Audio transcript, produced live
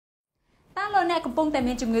កំពុងតែ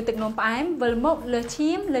មានជំងឺទឹកនោមផ្អែមវិលមុខលើស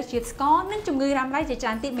ឈាមលើសជាតិស្ករនិងជំងឺរ៉ាំរ៉ៃជាច្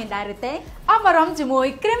រើនទៀតមានដែរឬទេអបអរំជាមួយ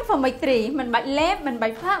គ្រីម Firmax3 មិនបាច់លេបមិនបា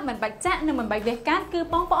ច់ផឹកមិនបាច់ចាក់និងមិនបាច់វះកាត់គឺ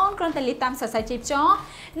បងប្អូនគ្រាន់តែលាបតាមសរសៃជីបចរ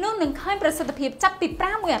នោះនឹងឃើញប្រសិទ្ធភាពចាប់ពី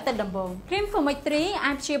5មួយអាទិត្យដំបូងគ្រីម Firmax3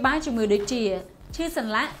 អាចព្យាបាលជំងឺដូចជាឈឺស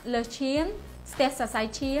ន្លាក់លើសឈាមស្ទះសរសៃ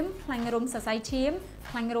ឈាមខ្លាញ់រុំសរសៃឈាម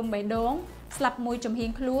ខ្លាញ់រុំបេះដូងស្លាប់មួយចំហៀ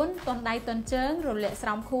ងខ្លួនទន់ដៃទន់ជើងរលាកស្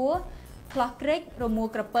រោមខួរផ្លោះក្រិចរមួល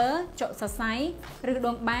ក្រពើចុកសរសៃឬដ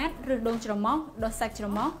ងបាតឬដងច្រមុះដុសសាច់ច្រ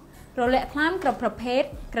មុះរលាកថ្លើមគ្រប់ប្រភេទ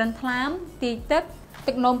ក្រិនថ្លើមទាយទឹ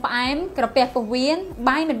កនោមផ្អែមក្រពះពោះវៀន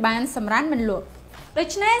បាយមិនបានសម្រានមិនលក់ដូ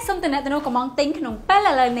ច្នេះសូមតំណែងកំងទិញក្នុងពេល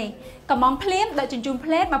ឥឡូវនេះកំងភ្លាមដឹកជញ្ជូន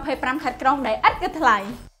ផ្លេត25ខែក្រុងដែលឥតគិតថ្លៃ